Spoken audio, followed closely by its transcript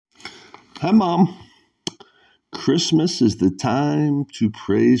Hi, Mom. Christmas is the time to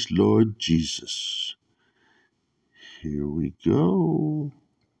praise Lord Jesus. Here we go.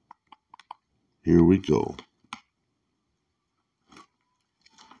 Here we go.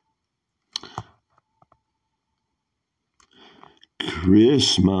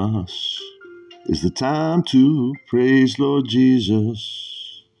 Christmas is the time to praise Lord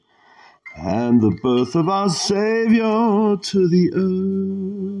Jesus and the birth of our Savior to the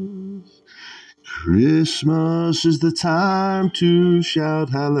earth. Christmas is the time to shout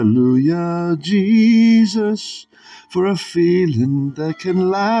hallelujah, Jesus, for a feeling that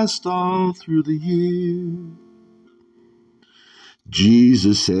can last all through the year.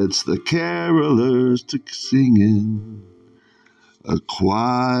 Jesus sets the carolers to singing. A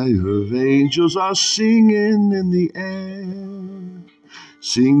choir of angels are singing in the air.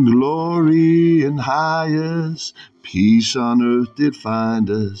 Sing glory in highest, peace on earth did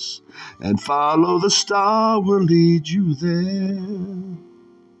find us, and follow the star will lead you there.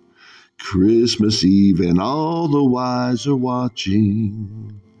 Christmas Eve and all the wise are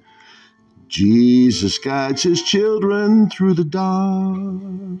watching. Jesus guides his children through the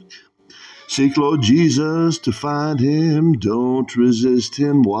dark. Seek Lord Jesus to find him. Don't resist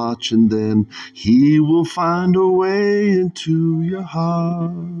him. Watch and then he will find a way into your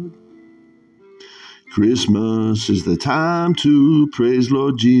heart. Christmas is the time to praise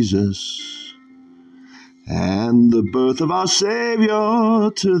Lord Jesus and the birth of our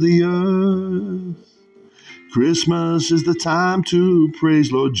Savior to the earth. Christmas is the time to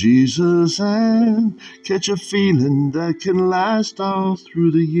praise Lord Jesus and catch a feeling that can last all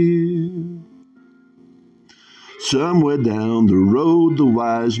through the year. Somewhere down the road the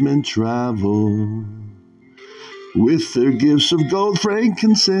wise men travel with their gifts of gold,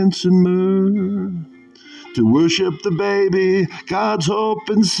 frankincense, and myrrh to worship the baby, God's hope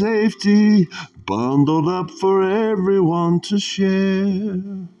and safety, bundled up for everyone to share.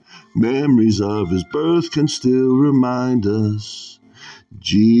 Memories of his birth can still remind us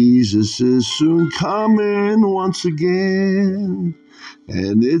Jesus is soon coming once again.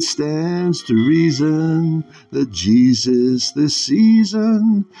 And it stands to reason that Jesus this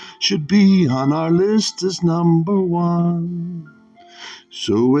season should be on our list as number one.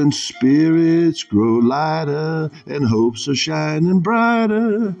 So when spirits grow lighter and hopes are shining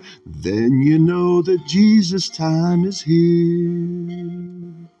brighter, then you know that Jesus' time is here.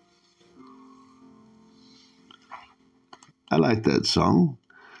 I like that song.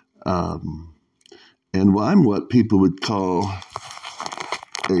 And I'm what people would call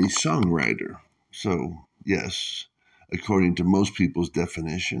a songwriter. So, yes, according to most people's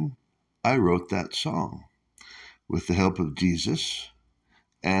definition, I wrote that song with the help of Jesus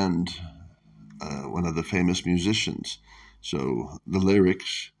and one of the famous musicians. So the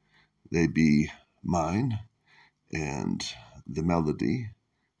lyrics, they be mine, and the melody,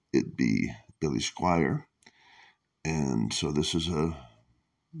 it be Billy Squier. And so this is a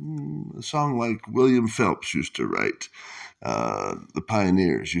song like William Phelps used to write. The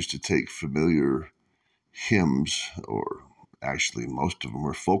pioneers used to take familiar hymns, or actually most of them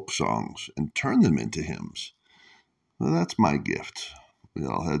were folk songs, and turn them into hymns. Well, that's my gift. We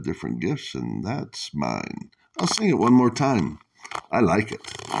all had different gifts, and that's mine. I'll sing it one more time. I like it.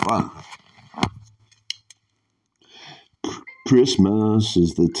 Fun. Christmas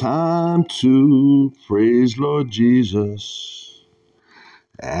is the time to praise Lord Jesus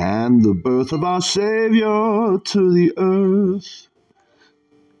and the birth of our Savior to the earth.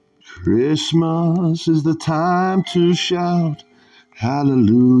 Christmas is the time to shout,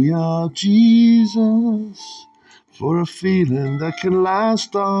 hallelujah, Jesus, for a feeling that can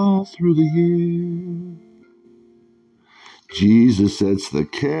last all through the year. Jesus sets the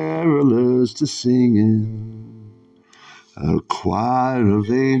carolers to singing. A choir of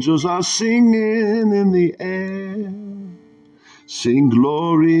angels are singing in the air. Sing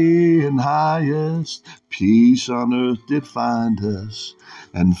glory in highest, peace on earth did find us,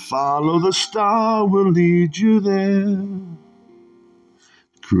 and follow the star will lead you there.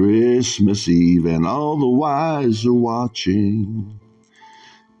 Christmas Eve and all the wise are watching.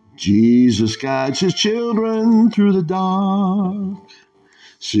 Jesus guides his children through the dark.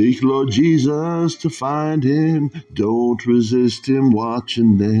 Seek Lord Jesus to find him. Don't resist him. Watch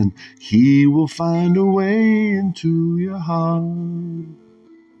and then he will find a way into your heart.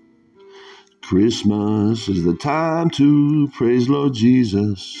 Christmas is the time to praise Lord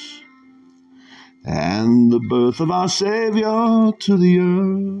Jesus and the birth of our Savior to the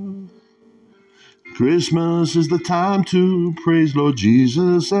earth. Christmas is the time to praise Lord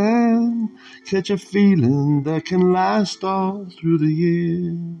Jesus and catch a feeling that can last all through the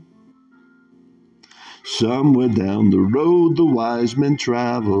year. Somewhere down the road the wise men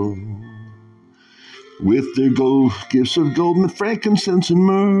travel with their gifts of gold, frankincense, and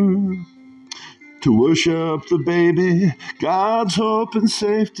myrrh to worship the baby, God's hope and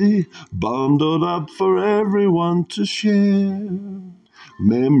safety, bundled up for everyone to share.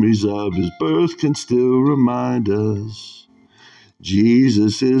 Memories of his birth can still remind us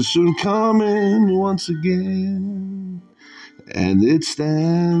Jesus is soon coming once again. And it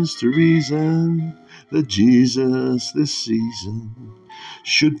stands to reason that Jesus this season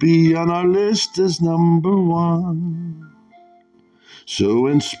should be on our list as number one. So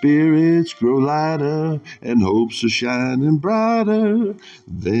when spirits grow lighter and hopes are shining brighter,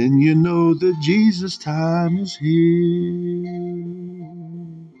 then you know that Jesus' time is here.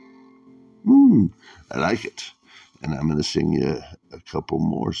 I like it. And I'm going to sing you a couple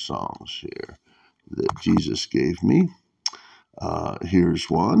more songs here that Jesus gave me. Here's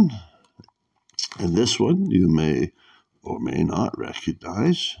one. And this one you may or may not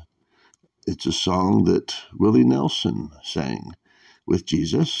recognize. It's a song that Willie Nelson sang with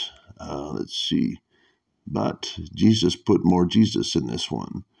Jesus. Let's see. But Jesus put more Jesus in this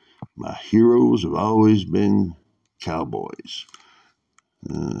one. My heroes have always been cowboys.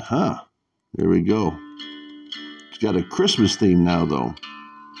 There we go. It's got a Christmas theme now, though.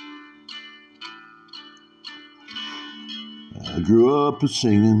 I grew up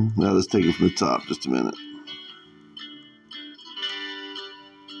singing. Now let's take it from the top just a minute.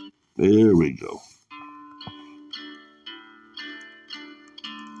 There we go.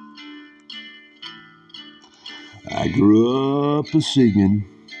 I grew up singing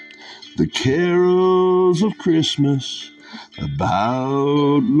the carols of Christmas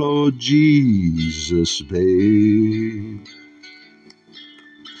about Lord Jesus, babe.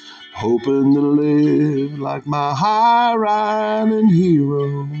 Hoping to live like my high-riding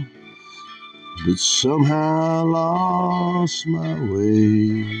hero, but somehow lost my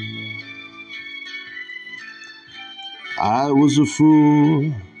way. I was a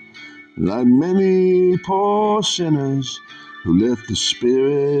fool, like many poor sinners who let the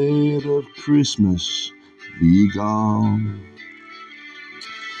spirit of Christmas be gone.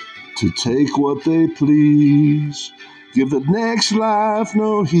 To take what they please, give the next life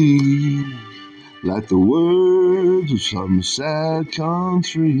no heed, like the words of some sad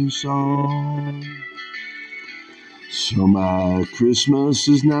country song. So my Christmas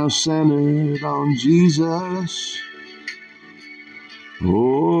is now centered on Jesus.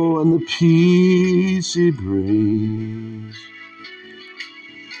 Oh, and the peace he brings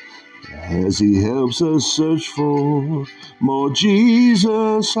as he helps us search for more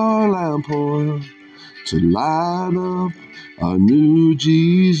Jesus, our lamp oil, to light up our new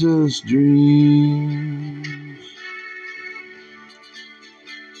Jesus dreams.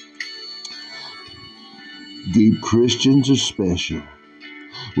 Deep Christians are special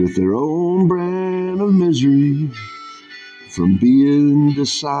with their own brand of misery from being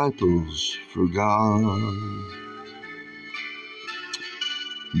disciples for God.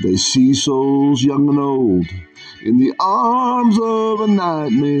 They see souls young and old in the arms of a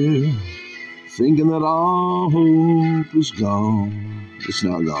nightmare, thinking that all hope is gone. It's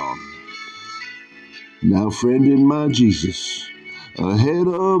not gone. Now, friend in my Jesus, ahead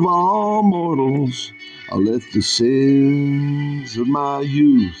of all mortals, I'll let the sins of my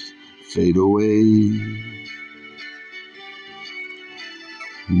youth fade away.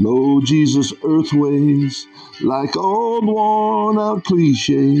 Lo, Jesus' earth ways, like old worn-out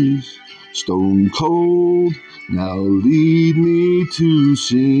cliches, stone cold, now lead me to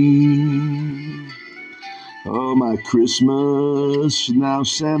sing. Oh, my Christmas now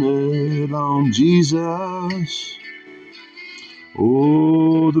centered on Jesus.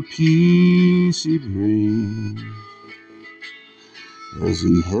 Oh, the peace he brings as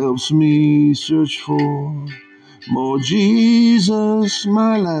he helps me search for more Jesus,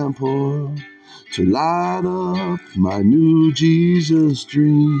 my lamp oil, to light up my new Jesus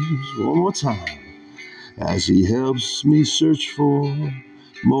dreams. One more time. As he helps me search for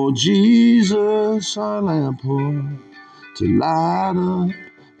more Jesus, our lamp oil, to light up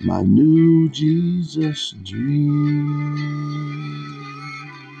my new Jesus dreams.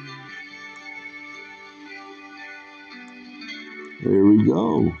 There we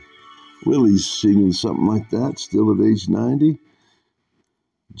go. Willie's singing something like that, still at age 90.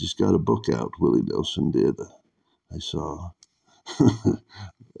 Just got a book out, Willie Nelson did, I saw.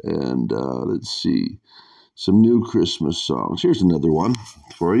 And let's see, some new Christmas songs. Here's another one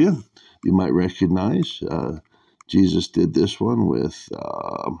for you. You might recognize. Jesus did this one with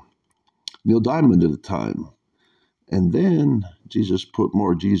Neil Diamond at the time. And then Jesus put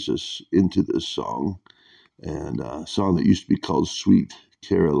more Jesus into this song. and a song that used to be called Sweet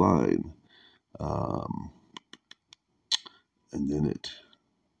Caroline. And then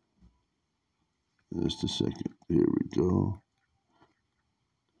just a second, here we go,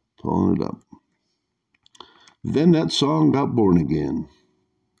 pulling it up. Then that song got born again.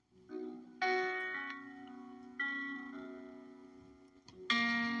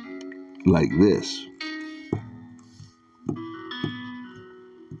 Like this.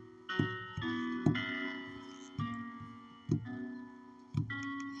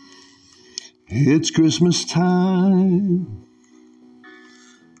 It's Christmas time.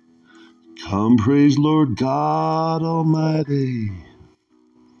 Come praise Lord God Almighty.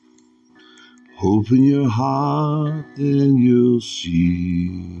 Open your heart and you'll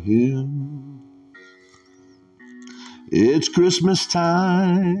see Him. It's Christmas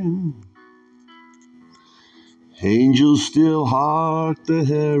time. Angels still hark the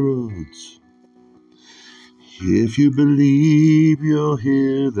heralds. If you believe, you'll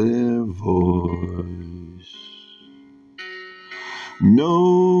hear their voice.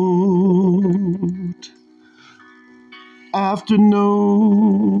 Note after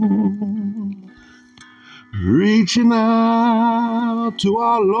note, reaching out to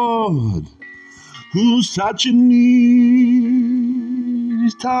our Lord, who's touching me,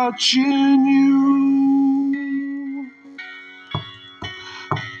 He's touching you.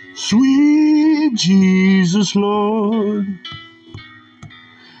 Sweet Jesus, Lord,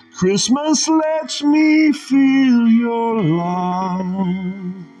 Christmas lets me feel your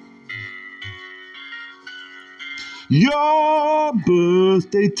love. Your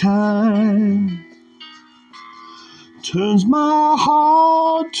birthday time turns my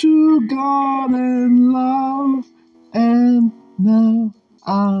heart to God and love. And now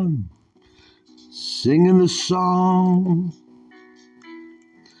I'm singing the song,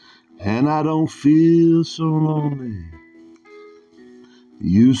 and I don't feel so lonely.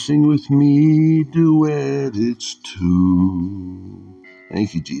 You sing with me, duet, it's two.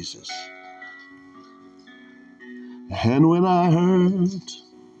 Thank you, Jesus. And when I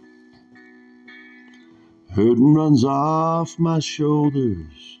hurting runs off my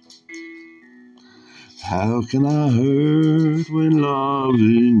shoulders, how can I hurt when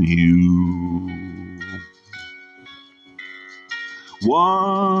loving you?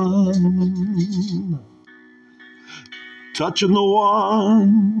 One, touching the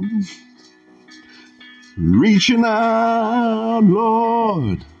one, reaching out,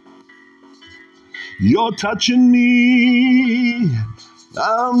 Lord, you're touching me,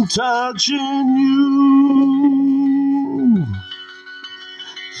 I'm touching you.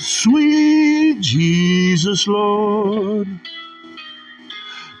 Sweet Jesus, Lord,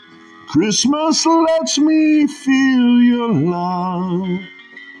 Christmas lets me feel your love.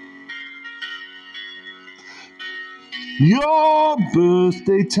 Your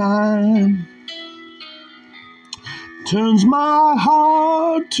birthday time turns my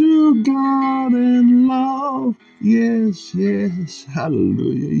heart to God and love. Yes, yes,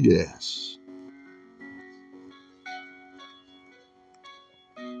 hallelujah, yes.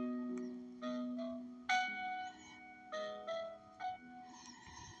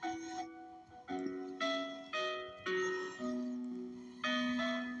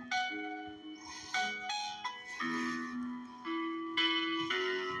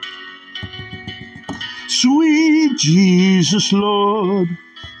 Sweet Jesus, Lord,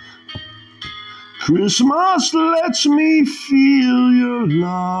 Christmas lets me feel your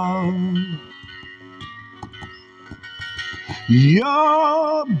love.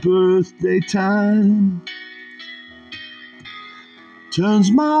 Your birthday time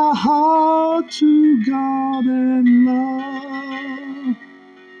turns my heart to God and love.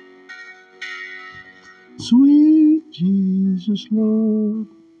 Sweet Jesus, Lord,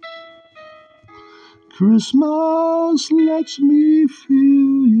 Christmas lets me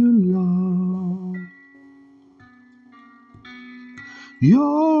feel your love.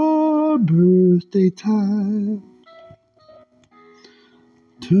 Your birthday time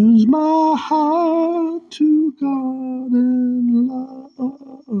turns my heart to God and love.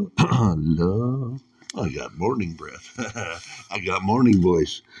 Love. I got morning breath. I got morning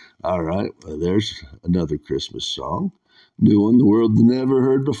voice. All right, well, there's another Christmas song. New one the world never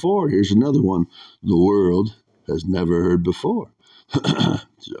heard before. Here's another one the world has never heard before.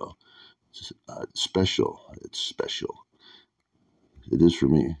 So, special. It's special. It is for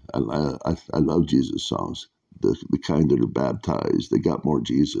me. I love Jesus songs. The kind that are baptized, they got more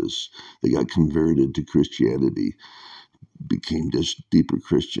Jesus. They got converted to Christianity, became just deeper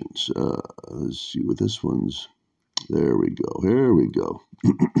Christians. Let's see what this one's. There we go. Here we go.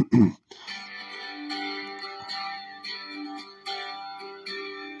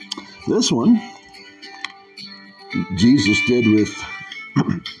 This one, Jesus did with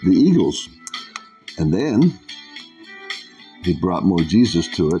the Eagles. And then he brought more Jesus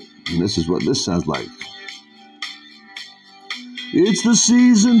to it. And this is what this sounds like. It's the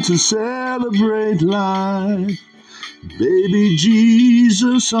season to celebrate life. Baby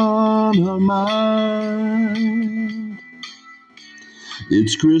Jesus on our mind.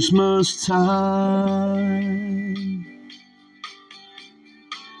 It's Christmas time.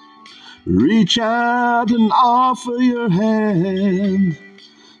 Reach out and offer your hand.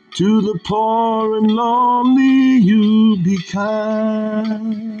 To the poor and lonely you be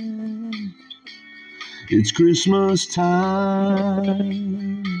kind. It's Christmas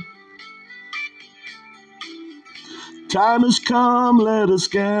time. Time has come, let us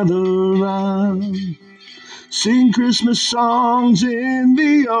gather round. Sing Christmas songs in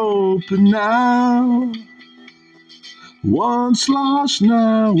the open now. Once lost,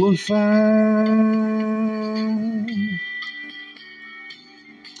 now we're found.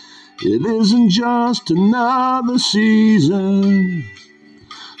 It isn't just another season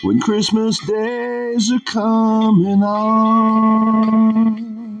when Christmas days are coming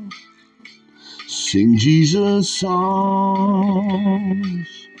on. Sing Jesus songs.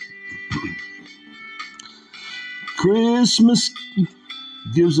 Christmas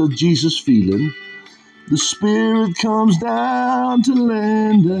gives a Jesus feeling. The Spirit comes down to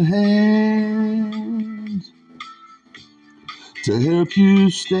lend a hand, to help you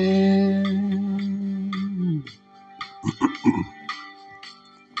stand.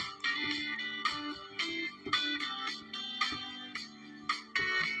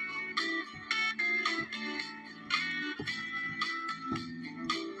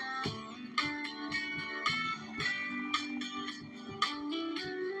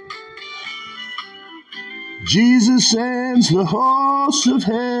 Jesus sends the hosts of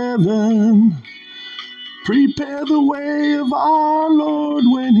heaven, prepare the way of our Lord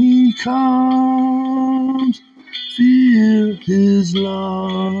when he comes. Feel his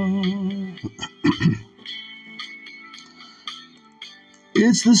love.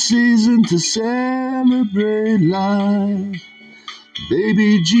 It's the season to celebrate life.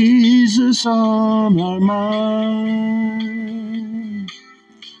 Baby Jesus on our mind.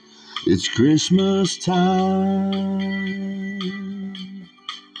 It's Christmas time.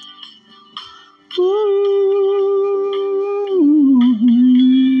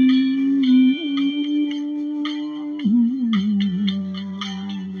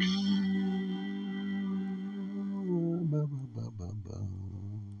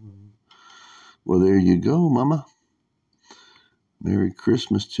 Well, there you go, Mama. Merry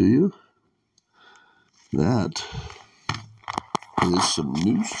Christmas to you. That is some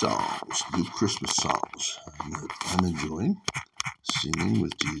new songs, new Christmas songs that I'm enjoying singing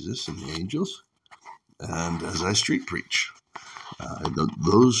with Jesus and the angels, and as I street preach.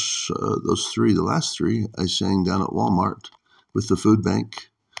 Those three, the last three, I sang down at Walmart with the food bank.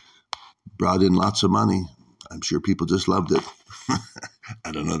 Brought in lots of money. I'm sure people just loved it.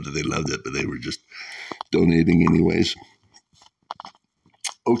 I don't know that they loved it, but they were just donating anyways.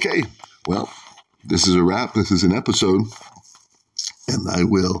 Okay, well, this is a wrap. This is an episode, and I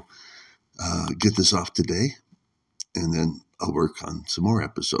will get this off today, and then I'll work on some more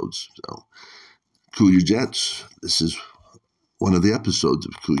episodes. So, Cool Your Jets. This is one of the episodes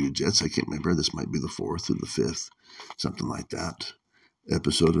of Cool Your Jets. I can't remember. This might be the 4th or the 5th, something like that.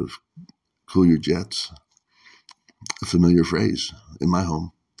 Episode of Cool Your Jets. A familiar phrase in my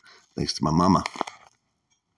home, thanks to my mama.